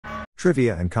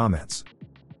Trivia and comments.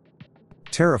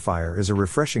 Terrifier is a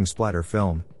refreshing splatter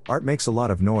film. Art makes a lot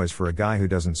of noise for a guy who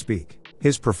doesn't speak.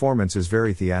 His performance is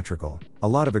very theatrical, a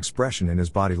lot of expression in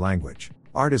his body language.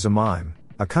 Art is a mime,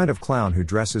 a kind of clown who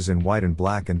dresses in white and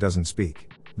black and doesn't speak.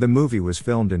 The movie was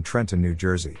filmed in Trenton, New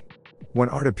Jersey. When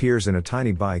Art appears in a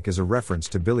tiny bike is a reference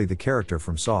to Billy the character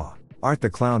from Saw. Art the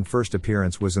Clown's first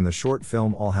appearance was in the short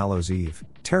film All Hallows Eve.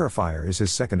 Terrifier is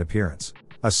his second appearance.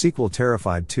 A sequel,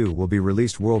 Terrified 2, will be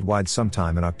released worldwide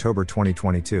sometime in October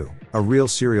 2022. A real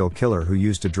serial killer who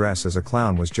used to dress as a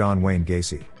clown was John Wayne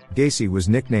Gacy. Gacy was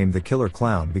nicknamed the Killer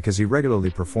Clown because he regularly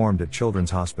performed at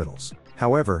children's hospitals.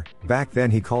 However, back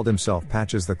then he called himself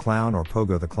Patches the Clown or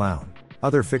Pogo the Clown.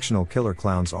 Other fictional killer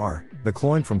clowns are The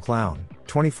Clown from Clown,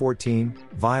 2014,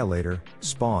 Violator,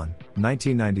 Spawn,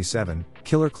 1997,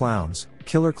 Killer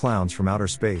Clowns from Outer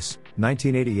Space,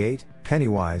 1988,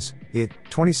 Pennywise, It,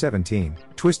 2017,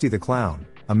 Twisty the Clown,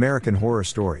 American Horror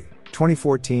Story,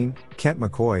 2014, Kent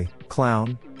McCoy,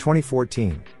 Clown,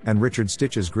 2014, and Richard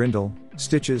Stitches Grindle,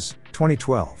 Stitches,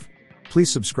 2012.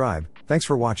 Please subscribe. Thanks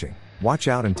for watching. Watch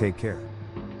out and take care.